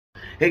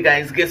Hey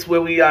guys, guess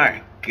where we are?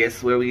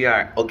 Guess where we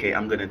are? Okay,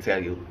 I'm gonna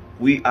tell you.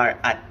 We are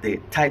at the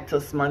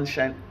Titus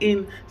Mansion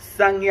in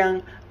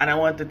Sangyang, and I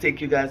want to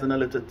take you guys on a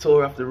little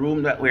tour of the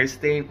room that we're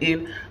staying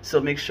in. So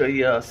make sure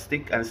you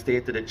stick and stay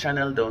to the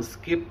channel. Don't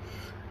skip.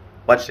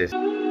 Watch this.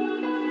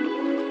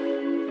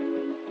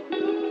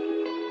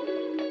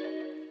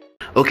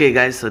 Okay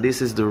guys, so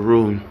this is the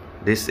room.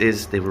 This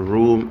is the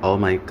room. Oh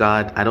my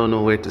god, I don't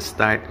know where to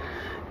start.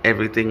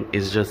 Everything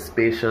is just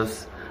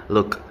spacious.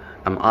 Look,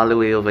 I'm all the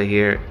way over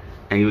here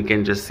and you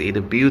can just see the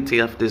beauty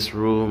of this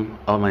room.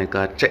 Oh my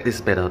god, check this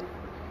bed out.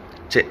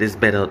 Check this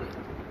bed out.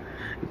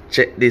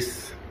 Check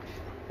this.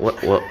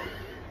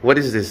 What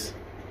is this?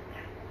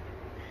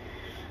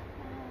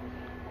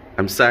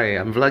 I'm sorry,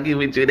 I'm vlogging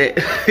with you there.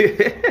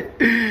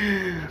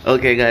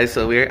 Okay guys,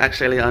 so we're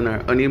actually on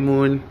our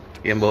honeymoon.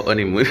 Yeah, about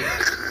honeymoon.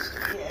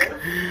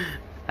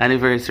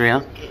 Anniversary,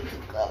 huh? Okay to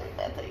call it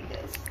that, I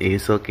guess.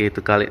 It's okay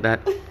to call it that.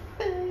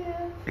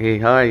 Yeah. Hey,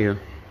 how are you?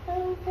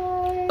 I'm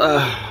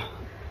fine.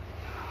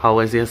 How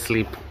was your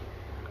sleep?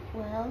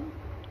 Well,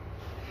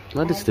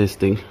 What is this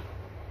thing?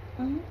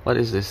 hmm? What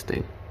is this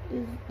thing?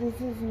 This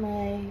is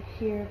my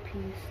hair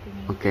piece thing.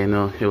 Okay,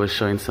 no, he was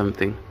showing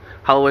something.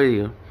 How are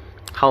you?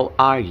 How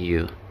are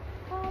you?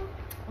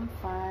 I'm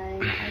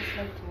fine. I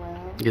slept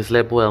well. You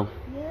slept well?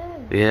 Yes.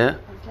 Yeah?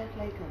 I slept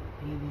like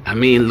a baby. I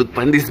mean, look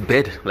on this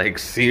bed. Like,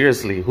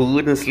 seriously, who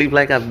wouldn't sleep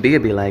like a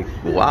baby? Like,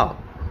 wow.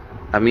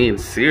 I mean,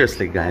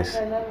 seriously, guys.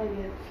 I never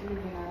get sleep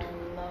in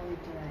a long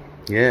time.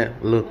 Yeah,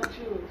 look. Not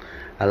true.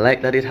 I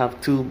like that it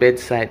have two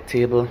bedside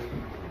table.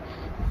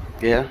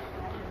 Yeah?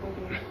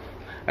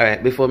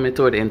 Alright, before me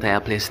tour the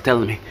entire place, tell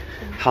me,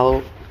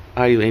 how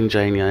are you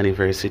enjoying your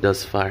anniversary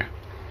thus far?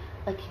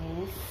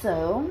 Okay,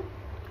 so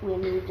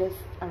when we just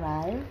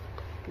arrived,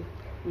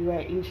 we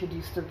were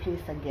introduced to the place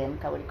again.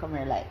 Cause we come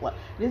here like what?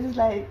 This is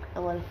like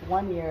our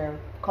 1 year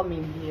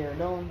coming here,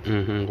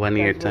 don't? 1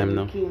 year Because time when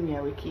now. we came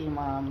here, we came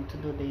to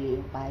do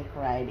the bike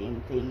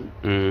riding thing,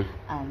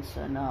 and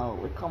so now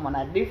we come on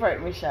a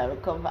different mission. We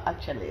come to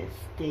actually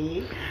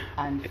stay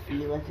and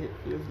feel what it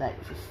feels like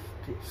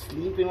to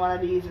sleep in one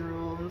of these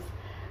rooms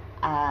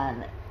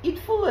and eat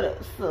food.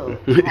 So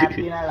we had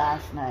dinner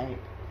last night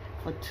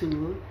for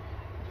two.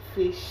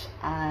 Fish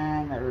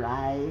and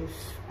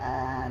rice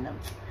and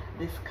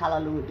this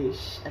kalaloo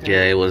dish.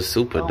 Yeah, it was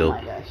super oh dope.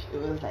 my gosh, it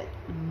was like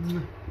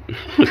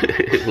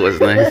It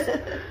was nice.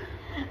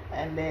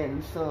 And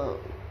then so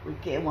we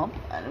came up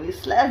and we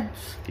slept.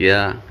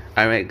 Yeah.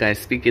 Alright guys,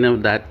 speaking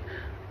of that,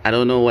 I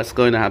don't know what's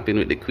going to happen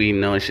with the queen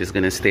now. She's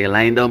going to stay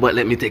lying down, but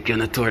let me take you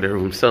on a tour of the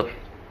room. So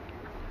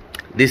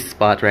this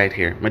spot right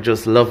here, I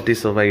just love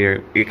this over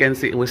here. You can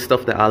see we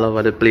stuffed it all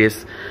over the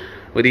place.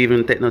 We didn't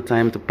even take no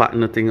time to pack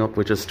nothing up.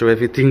 We just threw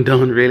everything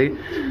down, really.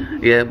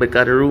 Yeah,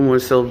 because the room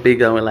was so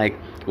big, and we're like,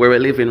 where we're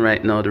living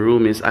right now, the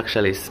room is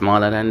actually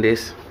smaller than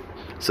this.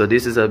 So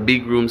this is a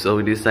big room, so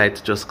we decided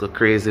to just go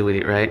crazy with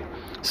it, right?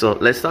 So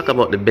let's talk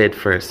about the bed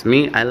first.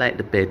 Me, I like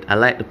the bed. I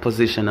like the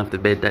position of the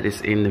bed that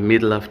is in the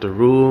middle of the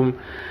room,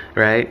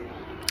 right?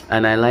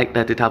 And I like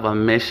that it have a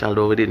mesh,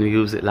 although we didn't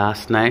use it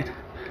last night.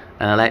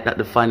 And I like that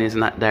the fan is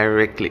not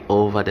directly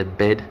over the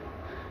bed.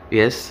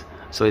 Yes.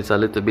 So it's a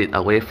little bit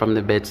away from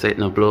the bed so it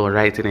don't blow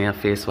right in your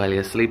face while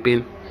you're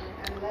sleeping.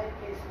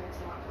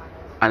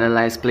 And the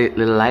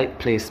light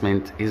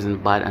placement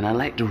isn't bad, and I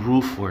like the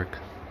roof work.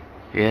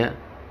 Yeah,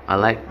 I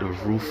like the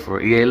roof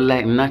work. Yeah,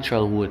 like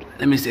natural wood.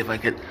 Let me see if I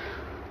can.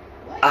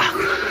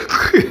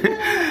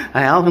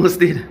 I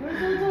almost did.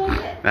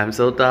 I'm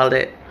so tall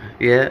that.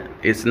 Yeah,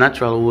 it's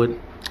natural wood,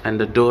 and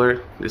the door,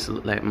 this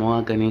look like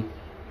mahogany.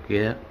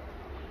 Yeah,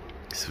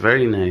 it's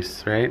very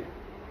nice, right?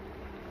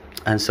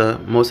 And so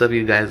most of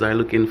you guys are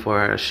looking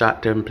for a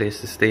short-term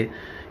place to stay.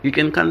 You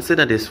can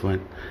consider this one.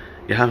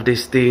 You have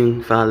this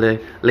thing for all the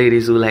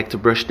ladies who like to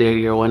brush their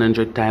hair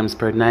 100 times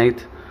per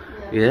night.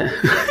 Yeah.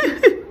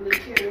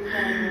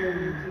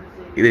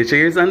 The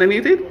chairs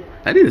underneath it?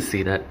 I didn't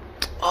see that.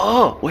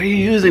 Oh, were you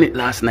using it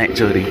last night,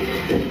 Jody?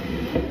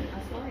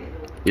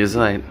 You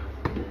saw it.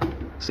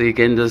 So you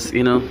can just,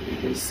 you know,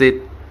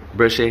 sit,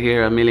 brush your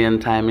hair 1,000,000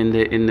 times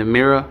in the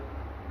mirror.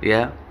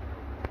 Yeah.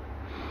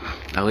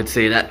 I would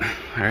say that.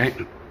 Alright,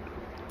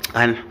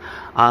 and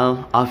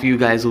all of you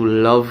guys who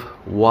love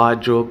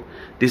wardrobe,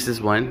 this is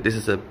one. This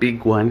is a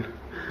big one.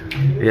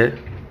 Yeah,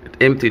 it's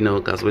empty now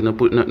because we don't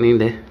put nothing in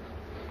there.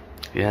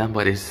 Yeah,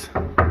 but it's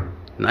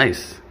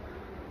nice.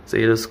 So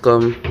you just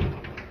come,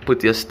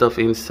 put your stuff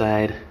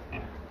inside,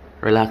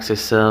 relax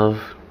yourself.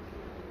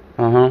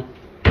 I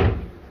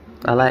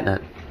like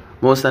that.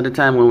 Most of the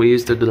time when we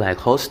used to do like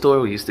house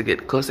tour, we used to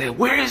get close. Say,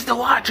 where is the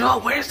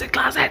wardrobe? Where's the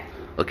closet?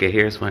 Okay,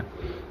 here's one.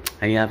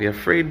 And you have your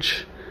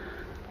fridge.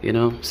 You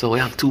know, so we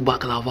have 2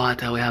 bottles of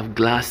water, we have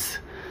glass,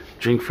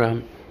 drink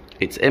from.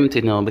 It's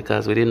empty now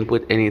because we didn't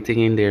put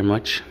anything in there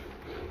much.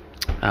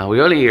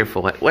 We're only here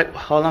for what?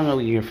 How long are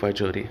we here for,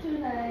 Jody? 2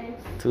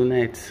 nights. 2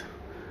 nights.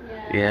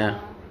 Yeah.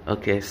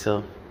 Okay,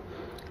 so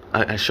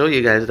I show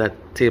you guys that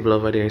table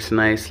over there. It's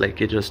nice, like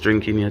you're just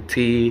drinking your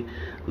tea,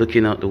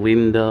 looking out the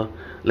window.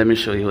 Let me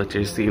show you what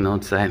you're seeing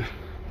outside.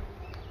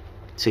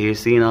 So you're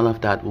seeing all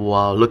of that.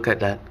 Wow, look at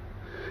that.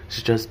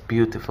 It's just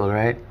beautiful,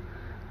 right?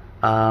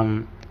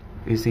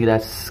 You see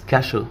that's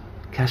cashew.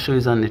 Cashew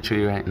is on the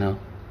tree right now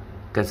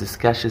because it's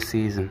cashew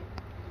season.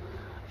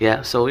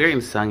 Yeah, so we're in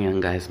Sangyang,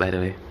 guys, by the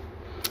way.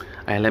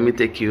 Alright, let me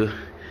take you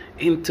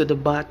into the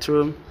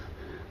bathroom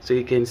so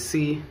you can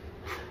see.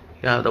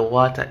 You have the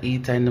water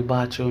heater in the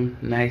bathroom,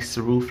 nice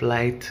roof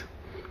light.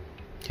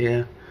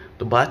 Yeah,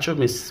 the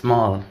bathroom is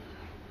small,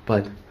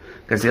 but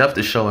because you have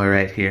to shower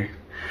right here.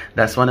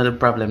 That's one of the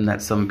problems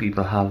that some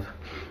people have,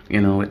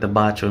 you know, with the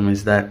bathroom,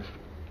 is that,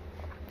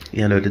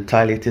 you know, the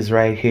toilet is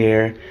right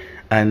here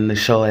and the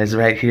shower is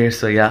right here,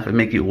 so you have to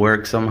make it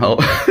work somehow.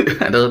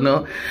 I don't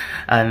know.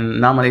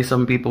 And normally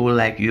some people will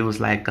like use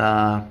like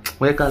what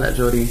do you call that,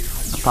 Jody?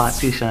 A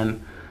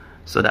partition,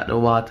 so that the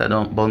water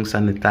don't bounce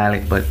on the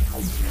toilet. But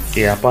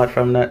yeah, apart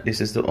from that,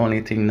 this is the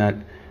only thing that,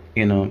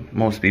 you know,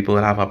 most people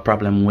will have a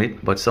problem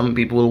with. But some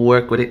people will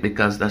work with it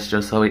because that's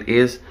just how it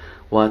is.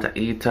 Water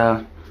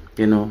heater,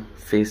 you know,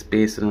 face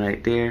basin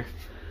right there,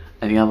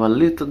 and you have a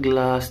little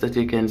glass that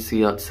you can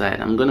see outside.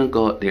 I'm gonna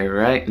go out there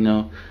right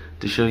now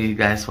to show you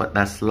guys what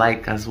that's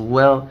like as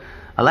well.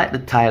 I like the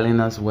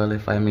tiling as well,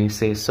 if I may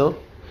say so.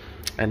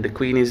 And the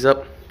queen is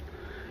up.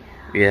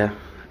 Yeah,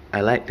 I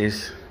like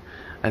this.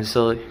 And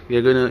so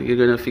you're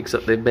gonna fix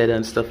up the bed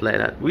and stuff like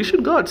that. We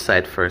should go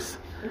outside first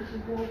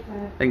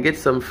and get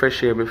some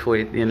fresh air before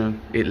it, you know,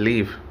 it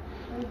leave.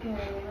 Okay,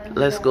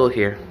 let's go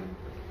here.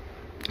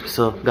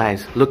 So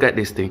guys, look at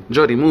this thing.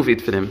 Jody, move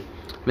it for them.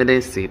 When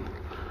they see it,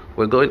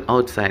 we're going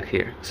outside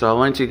here. So I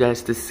want you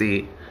guys to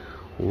see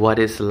what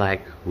it's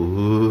like.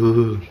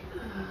 Ooh.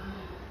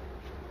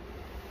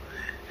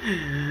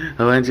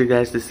 I want you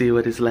guys to see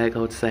what it's like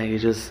outside. You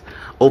just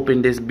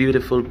open this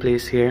beautiful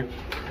place here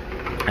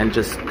and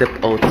just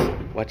step out.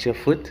 Watch your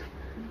foot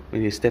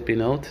when you're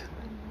stepping out.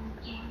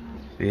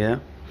 Yeah.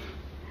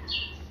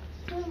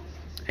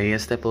 And you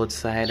step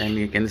outside and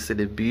you can see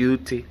the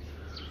beauty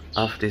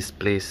of this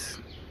place.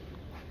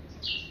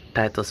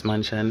 Titus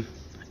Mansion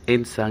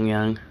in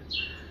Sangyang.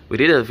 We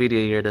did a video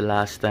here the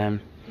last time.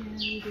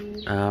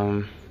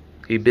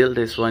 He built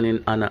this one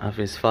in honor of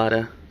his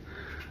father.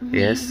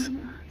 Yes.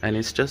 And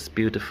it's just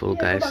beautiful,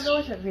 guys.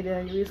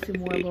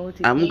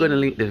 I'm gonna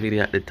link the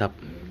video at the top.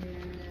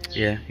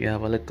 Yeah, you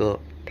have a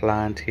little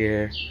plant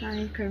here.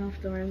 Crown of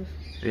Thorns.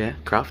 Yeah,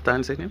 craft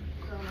thorns again?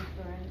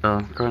 Oh,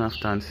 crown of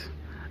thorns.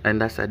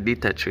 And that's a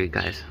dita tree,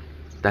 guys.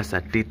 That's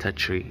a dita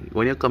tree.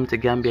 When you come to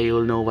Gambia,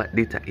 you'll know what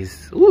dita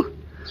is. Woo!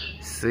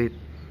 See?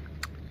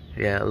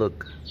 Yeah,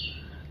 look.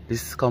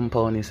 This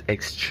compound is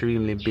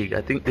extremely big.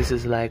 I think this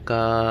is like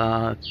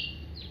a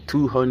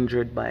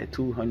 200 by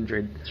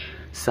 200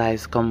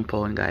 size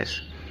compound,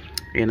 guys.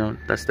 You know,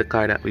 that's the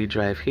car that we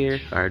drive here,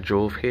 or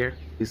drove here.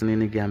 Isn't in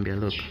the Gambia,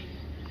 look.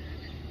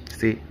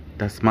 See,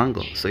 that's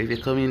mango. So if you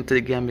come into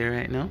the Gambia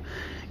right now,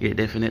 you're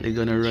definitely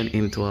gonna run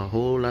into a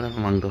whole lot of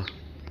mango.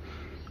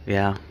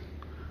 Yeah.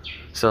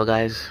 So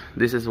guys,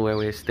 this is where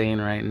we're staying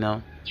right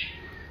now.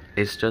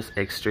 It's just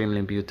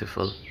extremely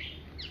beautiful.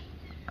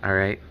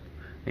 Alright.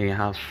 And you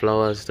have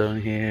flowers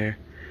down here.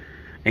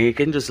 And you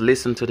can just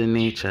listen to the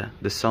nature,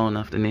 the sound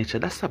of the nature.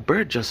 That's a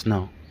bird just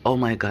now. Oh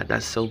my god,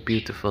 that's so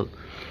beautiful.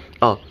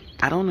 Oh,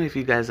 I don't know if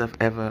you guys have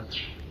ever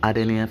had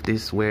any of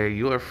this where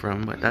you're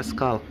from, but that's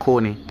called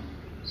coney.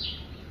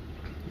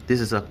 This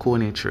is a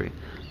coney tree.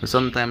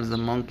 Sometimes the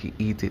monkey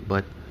eat it,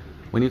 but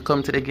when you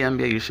come to the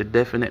Gambia, you should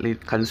definitely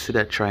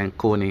consider trying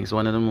coney. It's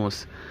one of the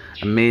most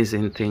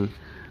amazing things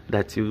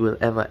that you will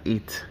ever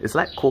eat. It's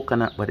like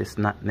coconut, but it's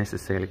not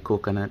necessarily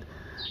coconut.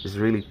 It's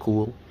really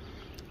cool.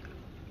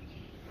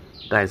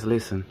 Guys,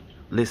 listen.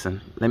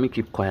 Listen. Let me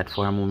keep quiet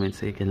for a moment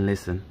so you can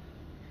listen.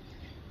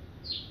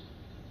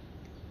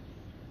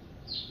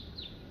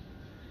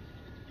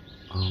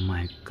 Oh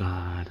my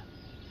god.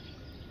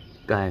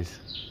 Guys,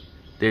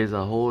 there's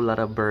a whole lot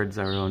of birds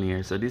around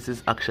here. So this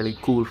is actually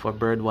cool for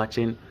bird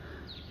watching.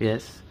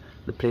 Yes,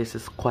 the place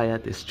is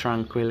quiet, it's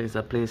tranquil. It's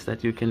a place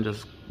that you can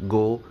just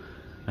go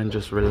and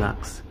just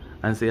relax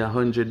and see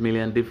 100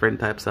 million different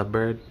types of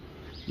bird.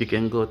 You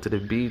can go to the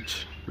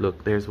beach.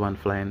 Look, there's one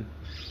flying.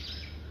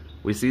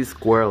 We see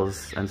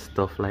squirrels and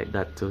stuff like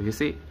that too. You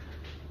see,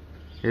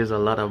 there's a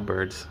lot of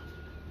birds.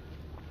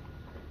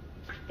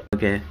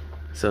 Okay,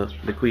 so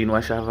the queen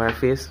wash off her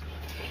face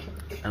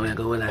and we're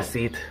going to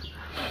see it.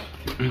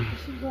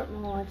 She brought my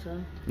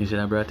water. You should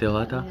have brought your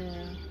water?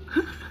 Yeah.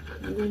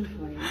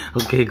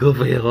 Okay, go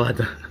for your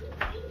water.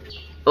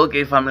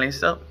 Okay, family,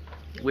 so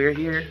we're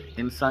here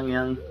in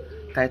Sangyang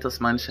Titus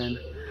Mansion,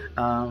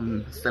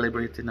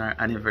 celebrating our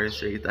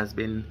anniversary. It has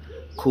been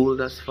cool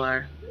thus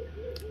far.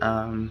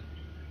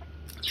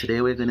 Today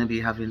we're gonna be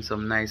having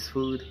some nice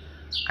food.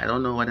 I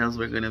don't know what else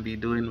we're gonna be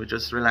doing. We're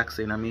just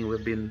relaxing. I mean,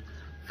 we've been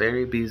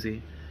very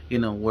busy, you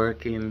know,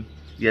 working.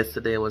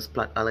 Yesterday was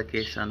plot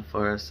allocation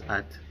for us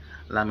at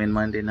Lamin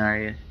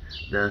Mandinari.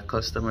 The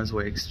customers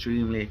were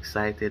extremely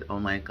excited. Oh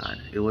my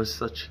god, it was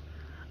such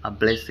a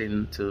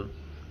blessing to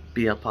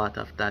be a part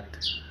of that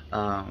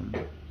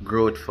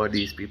growth for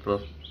these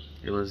people.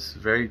 It was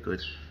very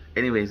good.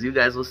 Anyways, you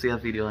guys will see a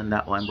video on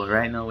that one, but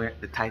right now we're at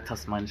the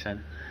Titus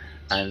Mansion,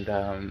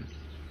 and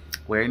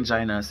we're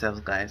enjoying ourselves,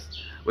 guys.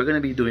 We're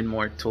gonna be doing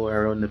more tour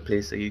around the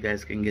place so you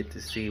guys can get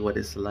to see what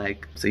it's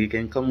like. So you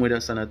can come with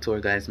us on a tour,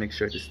 guys. Make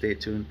sure to stay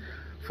tuned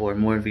for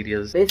more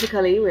videos.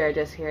 Basically, we are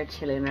just here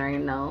chilling right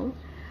now.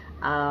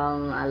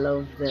 I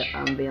love the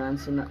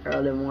ambience in the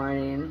early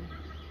morning,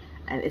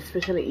 and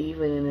especially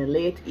even in the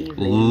late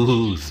evening.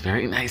 Ooh, it's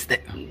very nice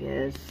there.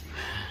 Yes,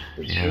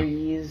 the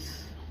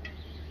breeze,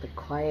 the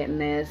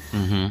quietness,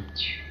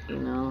 you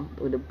know,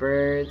 with the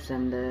birds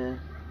and the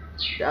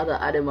other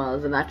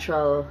animals, the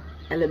natural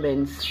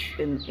elements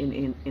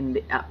in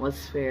the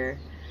atmosphere.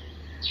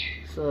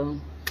 So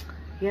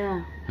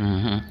yeah.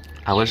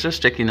 I was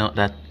just checking out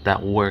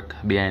that work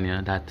behind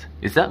you. That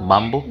is that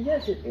bamboo?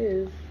 Yes, it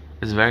is.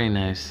 It's very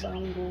nice.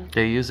 Bamboo.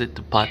 They use it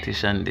to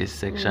partition this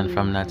section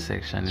from that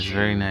section. It's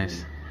very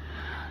nice.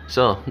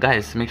 So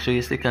guys, make sure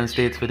you stick and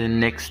stay for the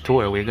next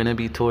tour. We're gonna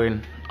be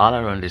touring all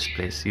around this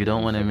place. You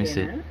don't want to miss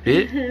it.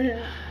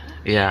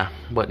 Yeah,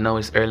 but now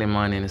it's early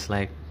morning. It's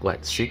like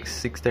what,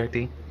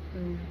 6:30?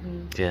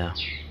 Yeah.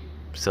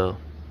 So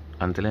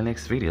until the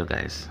next video,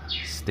 guys,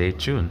 stay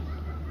tuned.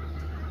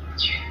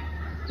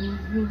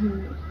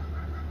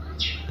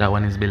 That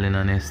one is building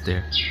a nest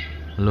there.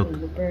 Look.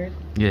 The bird.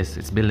 Yes,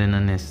 it's building a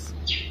nest.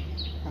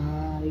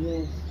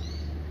 Yes.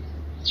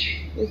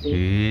 Is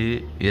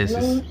it? Yes.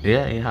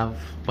 Yeah, you have.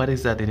 What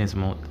is that in his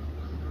mouth?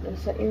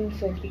 That's an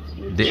insect.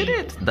 Did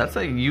it? That's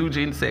a huge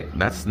insect.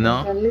 That's a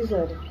no.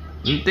 lizard.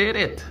 Did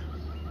it?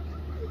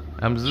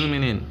 I'm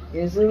zooming in.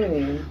 You're zooming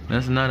in.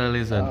 That's not a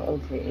lizard. Oh,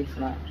 okay, it's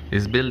not.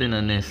 It's building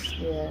a nest.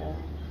 Yeah.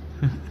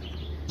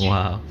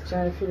 Wow.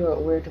 Trying to figure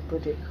out where to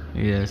put it.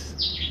 Yes.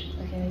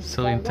 Okay.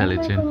 So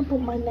intelligent. Where am I gonna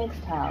put my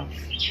next house?